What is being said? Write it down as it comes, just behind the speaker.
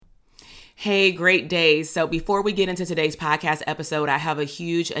Hey, great day. So before we get into today's podcast episode, I have a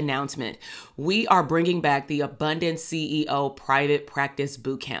huge announcement. We are bringing back the Abundant CEO Private Practice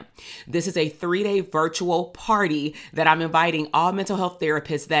Bootcamp. This is a 3-day virtual party that I'm inviting all mental health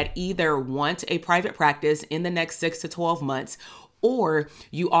therapists that either want a private practice in the next 6 to 12 months, or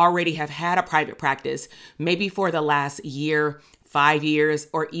you already have had a private practice, maybe for the last year, 5 years,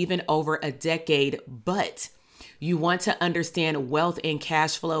 or even over a decade, but you want to understand wealth and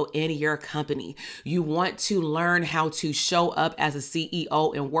cash flow in your company. You want to learn how to show up as a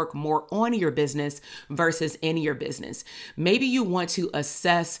CEO and work more on your business versus in your business. Maybe you want to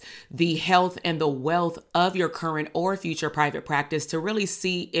assess the health and the wealth of your current or future private practice to really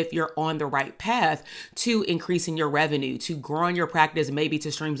see if you're on the right path to increasing your revenue, to growing your practice, maybe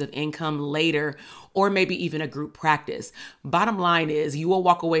to streams of income later, or maybe even a group practice. Bottom line is you will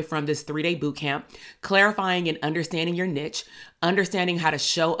walk away from this 3-day bootcamp clarifying and understanding your niche, understanding how to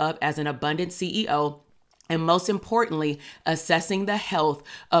show up as an abundant CEO, and most importantly, assessing the health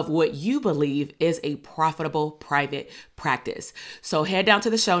of what you believe is a profitable private practice. So head down to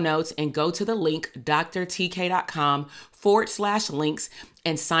the show notes and go to the link, drtk.com/links,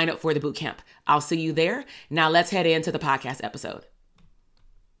 and sign up for the bootcamp. I'll see you there. Now let's head into the podcast episode.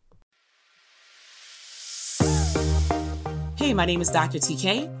 Hey, my name is Dr.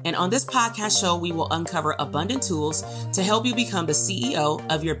 TK, and on this podcast show, we will uncover abundant tools to help you become the CEO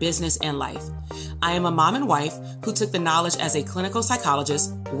of your business and life. I am a mom and wife who took the knowledge as a clinical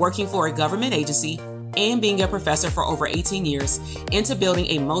psychologist, working for a government agency, and being a professor for over 18 years into building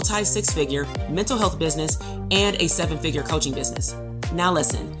a multi-6-figure mental health business and a 7-figure coaching business. Now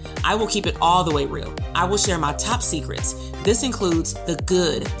listen, I will keep it all the way real. I will share my top secrets. This includes the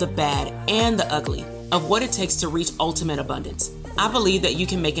good, the bad, and the ugly of what it takes to reach ultimate abundance. I believe that you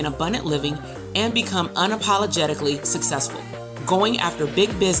can make an abundant living and become unapologetically successful, going after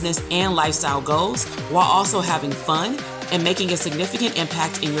big business and lifestyle goals while also having fun and making a significant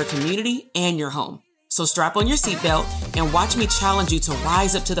impact in your community and your home. So strap on your seatbelt and watch me challenge you to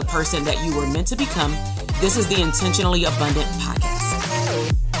rise up to the person that you were meant to become. This is the Intentionally Abundant Podcast.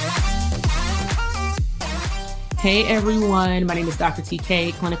 Hey everyone, my name is Dr.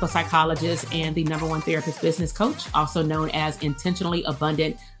 TK, clinical psychologist and the #1 therapist business coach, also known as Intentionally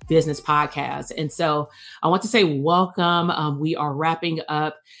Abundant Business Podcast. And so I want to say welcome. We are wrapping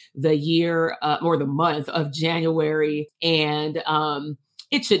up the year or the month of January, and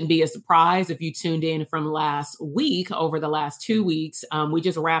it shouldn't be a surprise if you tuned in from last week. Over the last 2 weeks, we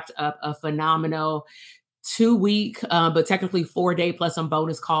just wrapped up a phenomenal 2-week, but technically 4-day plus some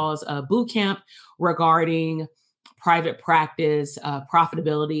bonus calls boot camp regarding private practice,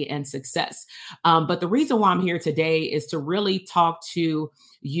 profitability, and success. But the reason why I'm here today is to really talk to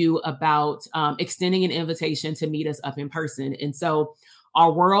you about extending an invitation to meet us up in person. And so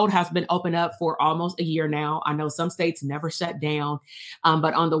our world has been open up for almost a year now. I know some states never shut down,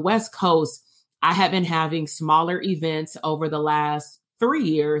 but on the West Coast, I have been having smaller events over the last 3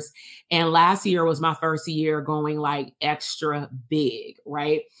 years. And last year was my first year going like extra big,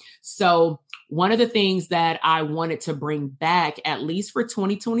 right? So one of the things that I wanted to bring back, at least for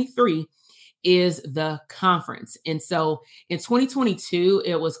 2023, is the conference. And so in 2022,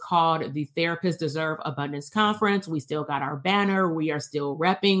 it was called the Therapists Deserve Abundance Conference. We still got our banner. We are still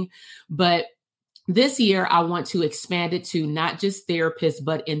repping. But this year, I want to expand it to not just therapists,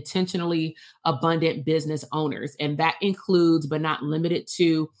 but intentionally abundant business owners. And that includes, but not limited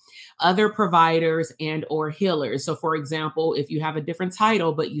to, other providers and or healers. So for example, if you have a different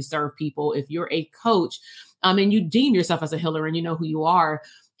title, but you serve people, if you're a coach and you deem yourself as a healer and you know who you are,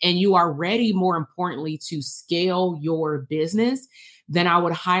 and you are ready, more importantly, to scale your business, then I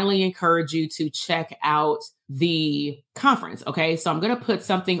would highly encourage you to check out the conference. Okay. So I'm going to put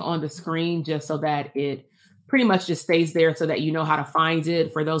something on the screen just so that it pretty much just stays there so that you know how to find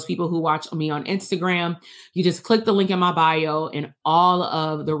it. For those people who watch me on Instagram, you just click the link in my bio and all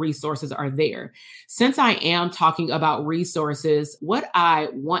of the resources are there. Since I am talking about resources, what I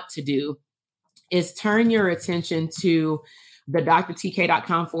want to do is turn your attention to the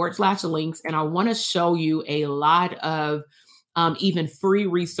drtk.com/links. And I want to show you a lot of even free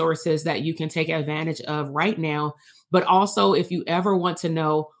resources that you can take advantage of right now. But also, if you ever want to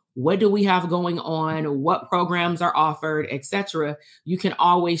know what do we have going on, what programs are offered, etc., you can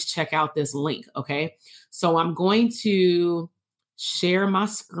always check out this link. Okay. So I'm going to share my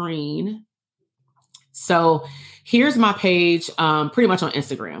screen. So here's my page, pretty much on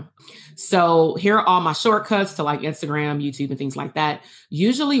Instagram. So here are all my shortcuts to like Instagram, YouTube, and things like that.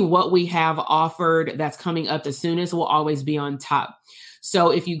 Usually what we have offered that's coming up the soonest will always be on top.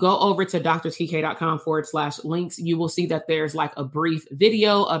 So if you go over to drtk.com/links, you will see that there's like a brief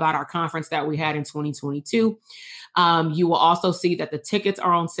video about our conference that we had in 2022. You will also see that the tickets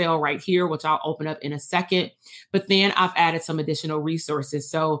are on sale right here, which I'll open up in a second. But then I've added some additional resources.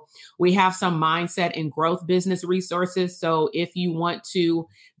 So we have some mindset and growth business resources. So if you want to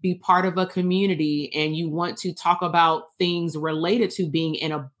be part of a community and you want to talk about things related to being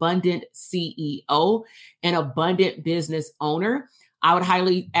an abundant CEO, an abundant business owner, I would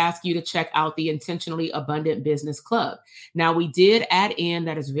highly ask you to check out the Intentionally Abundant Business Club. Now, we did add in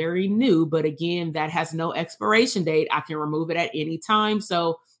that is very new, but again, that has no expiration date. I can remove it at any time.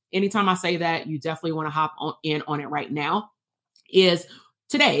 So anytime I say that, you definitely want to hop in on it right now. Is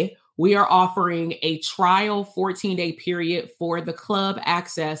today, we are offering a trial 14-day period for the club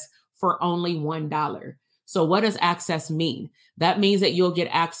access for only $1. So what does access mean? That means that you'll get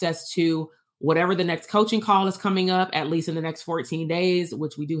access to whatever the next coaching call is coming up, at least in the next 14 days,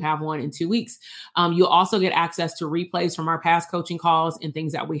 which we do have one in 2 weeks. You'll also get access to replays from our past coaching calls and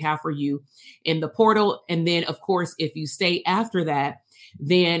things that we have for you in the portal. And then, of course, if you stay after that,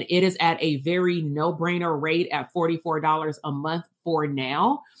 then it is at a very no-brainer rate at $44 a month for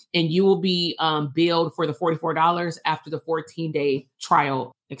now. And you will be billed for the $44 after the 14-day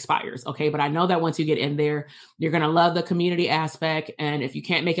trial expires. Okay. But I know that once you get in there, you're going to love the community aspect. And if you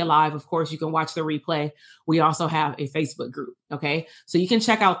can't make it live, of course, you can watch the replay. We also have a Facebook group. Okay. So you can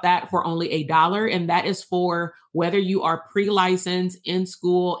check out that for only $1. And that is for whether you are pre-licensed in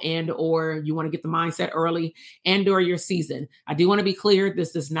school and, or you want to get the mindset early and, or your season. I do want to be clear.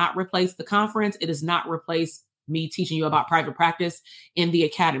 This does not replace the conference. It does not replace me teaching you about private practice in the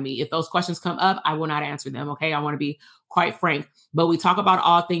academy. If those questions come up, I will not answer them. Okay. I want to be quite frank, but we talk about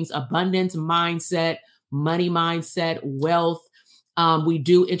all things abundance, mindset, money mindset, wealth. We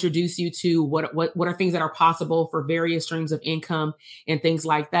do introduce you to what are things that are possible for various streams of income and things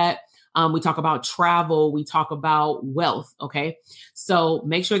like that. We talk about travel. We talk about wealth. Okay. So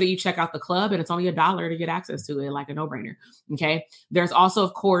make sure that you check out the club, and it's only $1 to get access to it, like a no-brainer. Okay. There's also,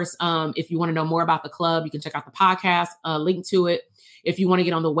 of course, if you want to know more about the club, you can check out the podcast, link to it. If you want to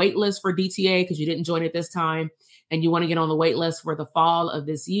get on the wait list for DTA, because you didn't join it this time, and you want to get on the wait list for the fall of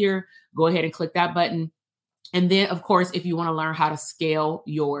this year, go ahead and click that button. And then, of course, if you want to learn how to scale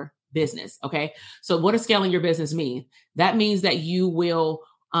your business. Okay. So what does scaling your business mean? That means that you will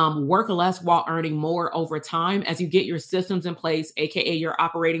work less while earning more over time as you get your systems in place, AKA your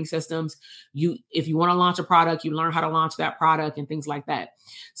operating systems. If you want to launch a product, you learn how to launch that product and things like that.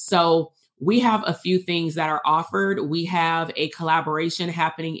 So we have a few things that are offered. We have a collaboration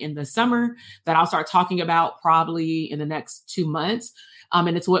happening in the summer that I'll start talking about probably in the next 2 months.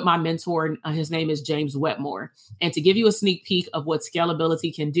 And it's with my mentor. His name is James Wetmore. And to give you a sneak peek of what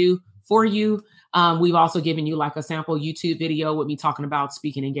scalability can do for you, we've also given you like a sample YouTube video with me talking about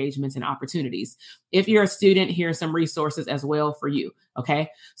speaking engagements and opportunities. If you're a student, here's some resources as well for you.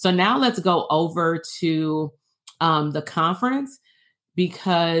 Okay. So now let's go over to the conference,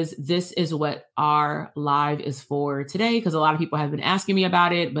 because this is what our live is for today, because a lot of people have been asking me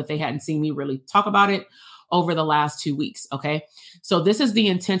about it, but they hadn't seen me really talk about it over the last 2 weeks. Okay. So this is the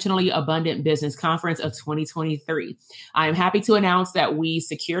Intentionally Abundant Business Conference of 2023. I am happy to announce that we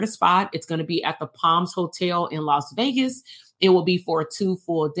secured a spot. It's going to be at the Palms Hotel in Las Vegas. It will be for a 2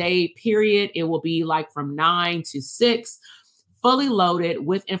 full day period. It will be like from 9 to 6, fully loaded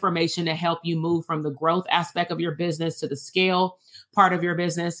with information to help you move from the growth aspect of your business to the scale part of your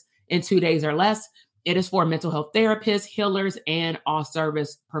business in 2 days or less. It is for mental health therapists, healers, and all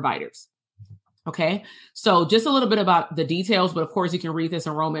service providers. Okay. So just a little bit about the details, but of course you can read this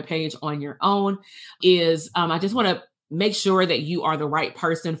enrollment page on your own. I just want to make sure that you are the right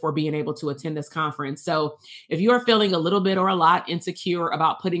person for being able to attend this conference. So if you are feeling a little bit or a lot insecure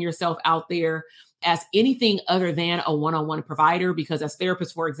about putting yourself out there as anything other than a one-on-one provider, because as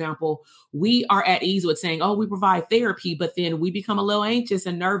therapists, for example, we are at ease with saying, oh, we provide therapy, but then we become a little anxious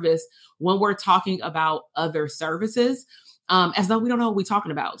and nervous when we're talking about other services, as though we don't know what we're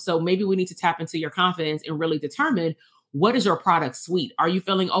talking about. So maybe we need to tap into your confidence and really determine, what is your product suite? Are you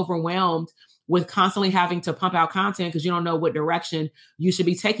feeling overwhelmed with constantly having to pump out content because you don't know what direction you should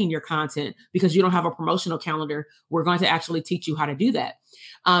be taking your content because you don't have a promotional calendar? We're going to actually teach you how to do that.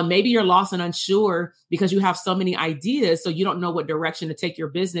 Maybe you're lost and unsure because you have so many ideas, so you don't know what direction to take your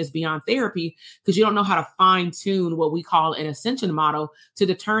business beyond therapy because you don't know how to fine tune what we call an ascension model to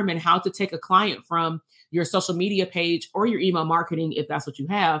determine how to take a client from your social media page or your email marketing, if that's what you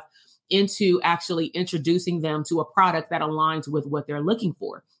have, into actually introducing them to a product that aligns with what they're looking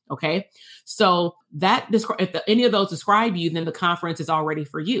for. Okay. So if any of those describe you, then the conference is already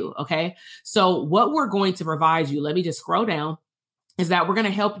for you. Okay. So what we're going to provide you, let me just scroll down. is that we're going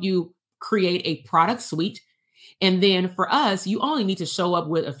to help you create a product suite. And then for us, you only need to show up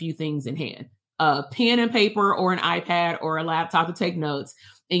with a few things in hand, a pen and paper or an iPad or a laptop to take notes.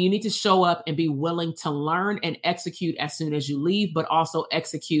 And you need to show up and be willing to learn and execute as soon as you leave, but also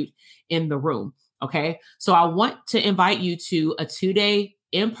execute in the room. Okay. So I want to invite you to a 2-day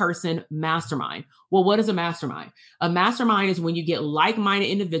in-person mastermind. Well, what is a mastermind? A mastermind is when you get like-minded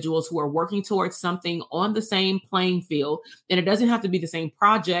individuals who are working towards something on the same playing field. And it doesn't have to be the same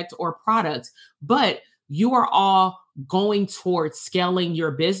project or product, but you are all going towards scaling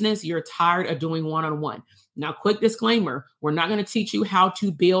your business. You're tired of doing one-on-one. Now, quick disclaimer, we're not going to teach you how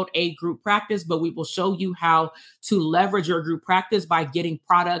to build a group practice, but we will show you how to leverage your group practice by getting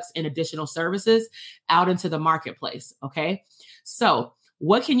products and additional services out into the marketplace. Okay. So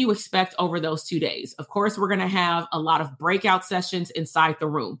what can you expect over those 2 days? Of course, we're going to have a lot of breakout sessions inside the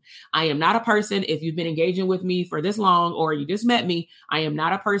room. I am not a person, if you've been engaging with me for this long or you just met me, I am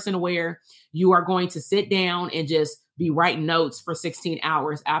not a person where you are going to sit down and just be writing notes for 16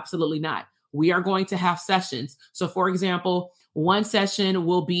 hours. Absolutely not. We are going to have sessions. So for example, one session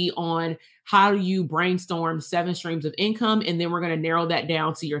will be on how do you brainstorm 7 streams of income? And then we're going to narrow that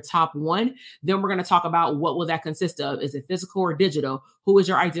down to your top one. Then we're going to talk about what will that consist of? Is it physical or digital? Who is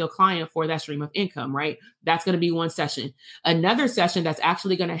your ideal client for that stream of income, right? That's going to be one session. Another session that's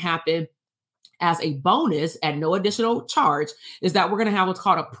actually going to happen as a bonus at no additional charge is that we're going to have what's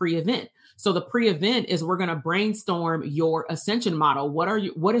called a pre-event. So the pre-event is we're going to brainstorm your ascension model.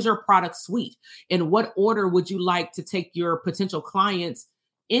 What is your product suite? In what order would you like to take your potential clients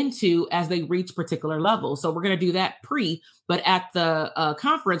into as they reach particular levels? So we're going to do that but at the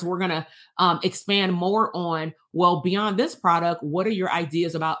conference, we're going to expand more on, well, beyond this product, what are your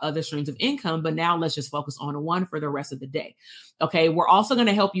ideas about other streams of income? But now let's just focus on one for the rest of the day. Okay. We're also going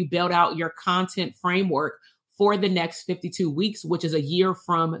to help you build out your content framework for the next 52 weeks, which is a year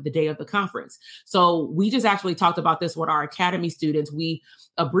from the day of the conference. So we just actually talked about this with our academy students. We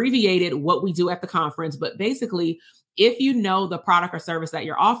abbreviated what we do at the conference, but basically, if you know the product or service that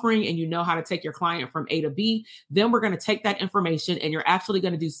you're offering and you know how to take your client from A to B, then we're going to take that information and you're actually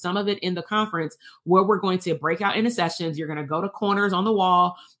going to do some of it in the conference where we're going to break out into sessions. You're going to go to corners on the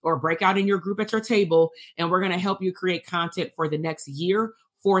wall or break out in your group at your table, and we're going to help you create content for the next year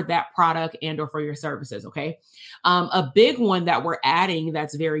for that product and or for your services. Okay. A big one that we're adding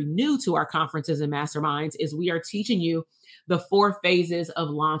that's very new to our conferences and masterminds is we are teaching you the 4 phases of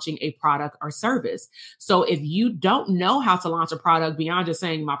launching a product or service. So if you don't know how to launch a product beyond just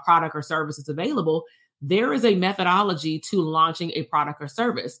saying my product or service is available, there is a methodology to launching a product or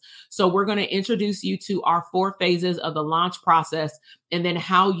service. So we're going to introduce you to our 4 phases of the launch process and then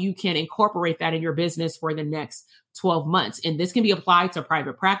how you can incorporate that in your business for the next 12 months. And this can be applied to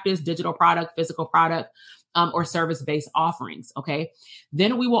private practice, digital product, physical product, or service-based offerings. Okay.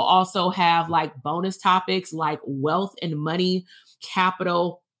 Then we will also have like bonus topics like wealth and money,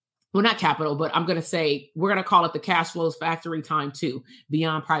 capital. Well, not capital, but I'm going to say, we're going to call it the cash flows factory time 2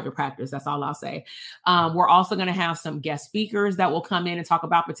 beyond private practice. That's all I'll say. We're also going to have some guest speakers that will come in and talk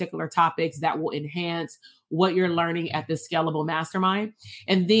about particular topics that will enhance what you're learning at this scalable mastermind.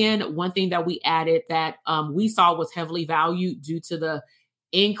 And then one thing that we added that we saw was heavily valued due to the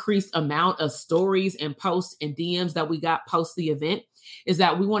increased amount of stories and posts and DMs that we got post the event is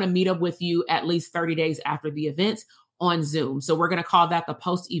that we want to meet up with you at least 30 days after the event on Zoom. So we're going to call that the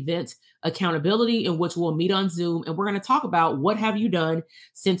post-event accountability, in which we'll meet on Zoom and we're going to talk about what have you done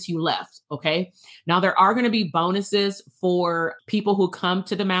since you left. Okay. Now there are going to be bonuses for people who come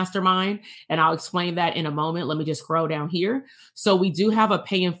to the mastermind, and I'll explain that in a moment. Let me just scroll down here. So we do have a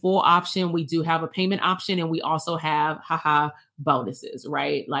pay in full option. We do have a payment option, and we also have bonuses,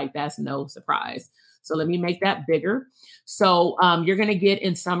 right? Like that's no surprise. So let me make that bigger. So you're going to get,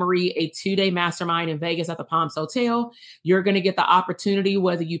 in summary, a 2-day mastermind in Vegas at the Palms Hotel. You're going to get the opportunity,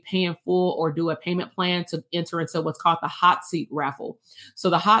 whether you pay in full or do a payment plan, to enter into what's called the hot seat raffle.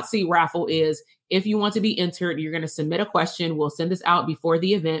 So the hot seat raffle is, if you want to be entered, you're going to submit a question. We'll send this out before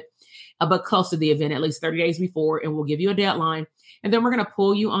the event, but close to the event, at least 30 days before, and we'll give you a deadline. And then we're going to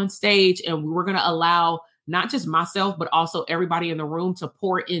pull you on stage, and we're going to allow not just myself, but also everybody in the room to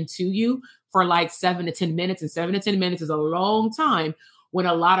pour into you for like 7 to 10 minutes. And 7 to 10 minutes is a long time when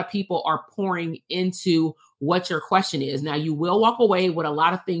a lot of people are pouring into what your question is. Now, you will walk away with a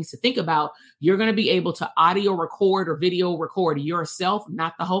lot of things to think about. You're going to be able to audio record or video record yourself,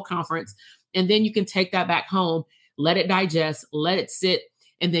 not the whole conference. And then you can take that back home, let it digest, let it sit,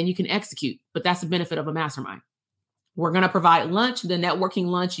 and then you can execute. But that's the benefit of a mastermind. We're going to provide lunch, the networking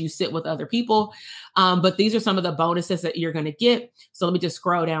lunch. You sit with other people. But these are some of the bonuses that you're going to get. So let me just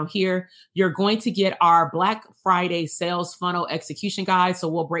scroll down here. You're going to get our Black Friday sales funnel execution guide. So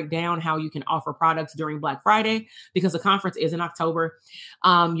we'll break down how you can offer products during Black Friday because the conference is in October.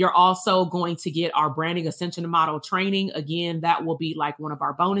 You're also going to get our branding ascension model training. Again, that will be like one of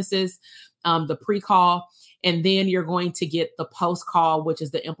our bonuses, the pre-call. And then you're going to get the post call, which is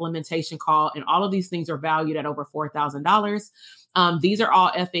the implementation call. And all of these things are valued at over $4,000. These are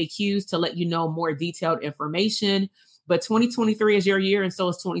all FAQs to let you know more detailed information. But 2023 is your year, and so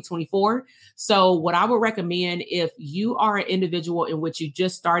is 2024. So what I would recommend, if you are an individual in which you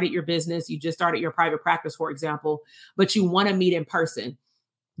just started your business, you just started your private practice, for example, but you want to meet in person,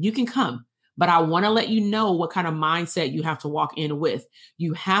 you can come. But I want to let you know what kind of mindset you have to walk in with.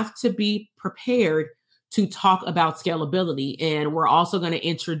 You have to be prepared to talk about scalability. And we're also going to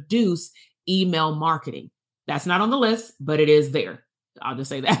introduce email marketing. That's not on the list, but it is there. I'll just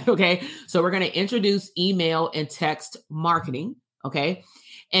say that. Okay. So we're going to introduce email and text marketing. Okay.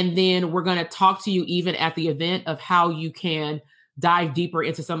 And then we're going to talk to you even at the event of how you can dive deeper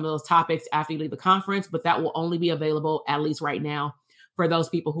into some of those topics after you leave the conference, but that will only be available, at least right now, for those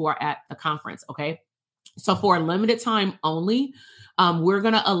people who are at the conference. Okay. So for a limited time only, we're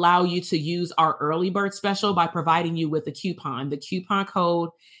going to allow you to use our early bird special by providing you with a coupon. The coupon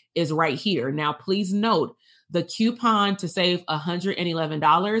code is right here. Now, please note the coupon to save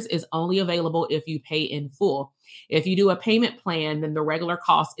 $111 is only available if you pay in full. If you do a payment plan, then the regular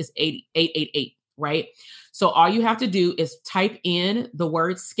cost is $888, right? So all you have to do is type in the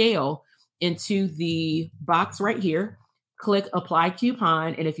word scale into the box right here. Click apply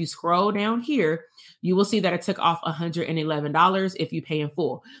coupon. And if you scroll down here, you will see that it took off $111 if you pay in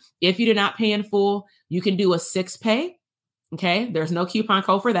full. If you did not pay in full, you can do a 6-pay. Okay. There's no coupon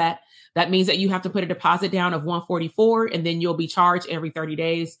code for that. That means that you have to put a deposit down of $144, and then you'll be charged every 30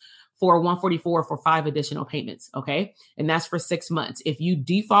 days for $144 for 5 additional payments. Okay. And that's for 6 months. If you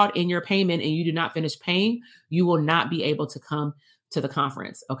default in your payment and you do not finish paying, you will not be able to come to the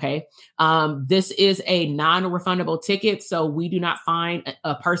conference. Okay. This is a non-refundable ticket. So we do not find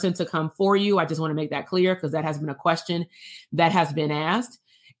a person to come for you. I just want to make that clear because that has been a question that has been asked,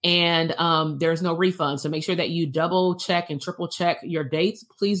 and there's no refund. So make sure that you double check and triple check your dates.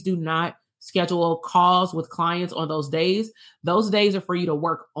 Please do not schedule calls with clients on those days. Those days are for you to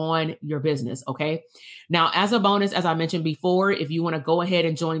work on your business. Okay. Now, as a bonus, as I mentioned before, if you want to go ahead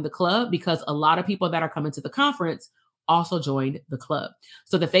and join the club, because a lot of people that are coming to the conference also joined the club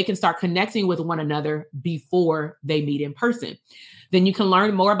so that they can start connecting with one another before they meet in person. Then you can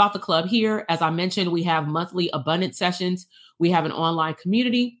learn more about the club here. As I mentioned, we have monthly abundance sessions. We have an online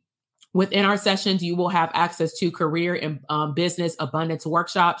community. Within our sessions, you will have access to career and business abundance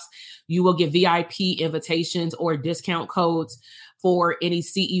workshops. You will get VIP invitations or discount codes for any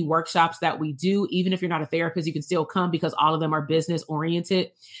CE workshops that we do. Even if you're not a therapist, you can still come because all of them are business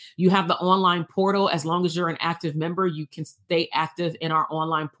oriented. You have the online portal. As long as you're an active member, you can stay active in our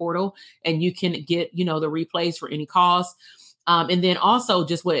online portal and you can get, the replays for any calls. And then also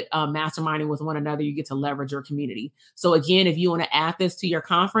just with masterminding with one another, you get to leverage your community. So again, if you want to add this to your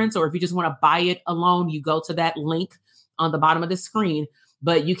conference, or if you just want to buy it alone, you go to that link on the bottom of the screen,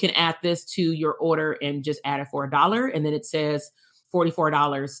 but you can add this to your order and just add it for $1. And then it says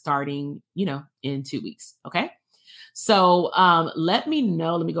 $44 starting, in 2 weeks. Okay. So let me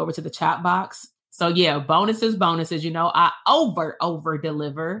know. Let me go over to the chat box. So yeah, bonuses. I over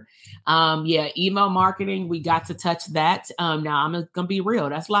deliver. Email marketing. We got to touch that. Now I'm gonna be real.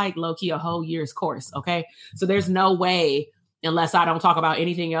 That's like low key a whole year's course. Okay. So there's no way, unless I don't talk about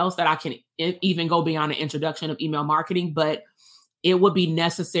anything else, that I can even go beyond the introduction of email marketing, but it would be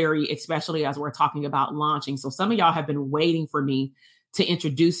necessary, especially as we're talking about launching. So some of y'all have been waiting for me to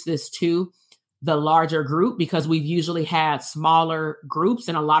introduce this to the larger group because we've usually had smaller groups,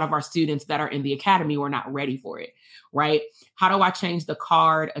 and a lot of our students that are in the academy were not ready for it, right? How do I change the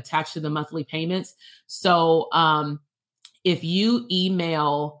card attached to the monthly payments? So if you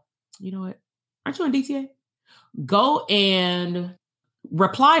email, aren't you on DTA? Go and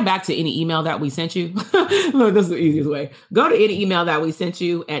reply back to any email that we sent you. Look, this is the easiest way. Go to any email that we sent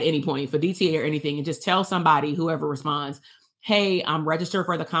you at any point for DTA or anything, and just tell somebody, whoever responds, hey, I'm registered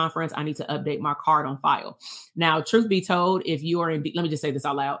for the conference. I need to update my card on file. Now, truth be told, if you are in, let me just say this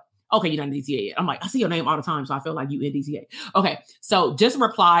out loud. Okay, you're not in DTA yet. I'm like, I see your name all the time, so I feel like you in DTA. Okay, so just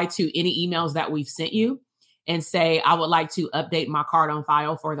reply to any emails that we've sent you and say, I would like to update my card on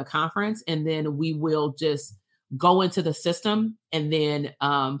file for the conference. And then we will just go into the system and then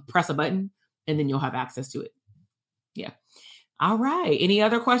press a button, and then you'll have access to it. Yeah. All right. Any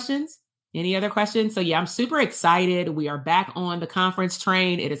other questions? Any other questions? So yeah, I'm super excited. We are back on the conference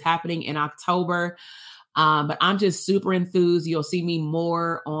train. It is happening in October. But I'm just super enthused. You'll see me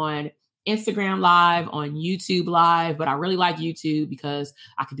more on Instagram Live, on YouTube Live, but I really like YouTube because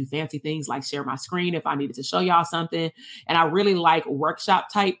I can do fancy things like share my screen if I needed to show y'all something. And I really like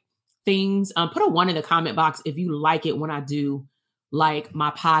workshop type things. Put a 1 in the comment box if you like it when I do like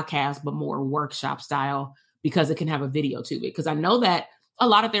my podcast, but more workshop style, because it can have a video to it. Because I know that a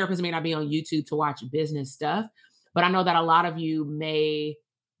lot of therapists may not be on YouTube to watch business stuff, but I know that a lot of you may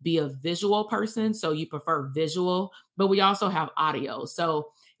be a visual person, so you prefer visual, but we also have audio. So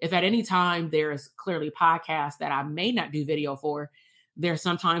if at any time there's clearly podcasts that I may not do video for, there's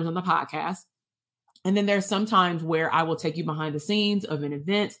sometimes on the podcast. And then there's sometimes where I will take you behind the scenes of an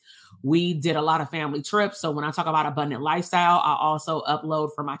event. We did a lot of family trips. So when I talk about abundant lifestyle, I also upload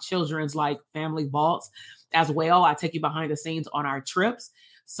for my children's like family vaults as well. I take you behind the scenes on our trips.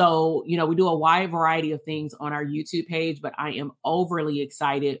 So, we do a wide variety of things on our YouTube page, but I am overly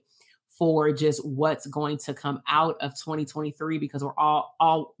excited for just what's going to come out of 2023, because we're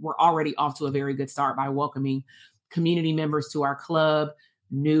already off to a very good start by welcoming community members to our club,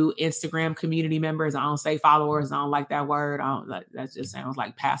 new Instagram community members. I don't say followers. I don't like that word. That just sounds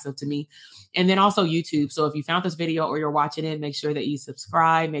like passive to me. And then also YouTube. So if you found this video or you're watching it, make sure that you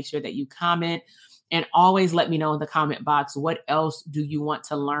subscribe, make sure that you comment, and always let me know in the comment box, what else do you want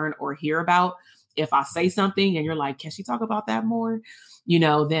to learn or hear about? If I say something and you're like, can she talk about that more?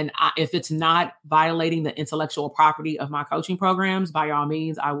 Then if it's not violating the intellectual property of my coaching programs, by all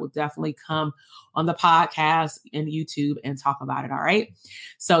means, I will definitely come on the podcast and YouTube and talk about it. All right.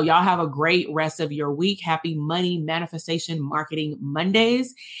 So y'all have a great rest of your week. Happy Money Manifestation Marketing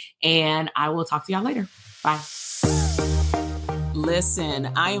Mondays. And I will talk to y'all later. Bye.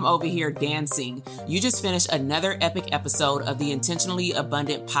 Listen, I am over here dancing. You just finished another epic episode of the Intentionally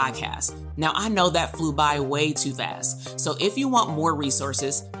Abundant podcast. Now, I know that flew by way too fast. So if you want more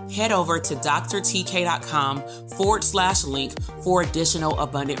resources, head over to drtk.com/link for additional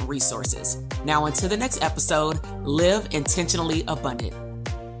abundant resources. Now, until the next episode, live intentionally abundant.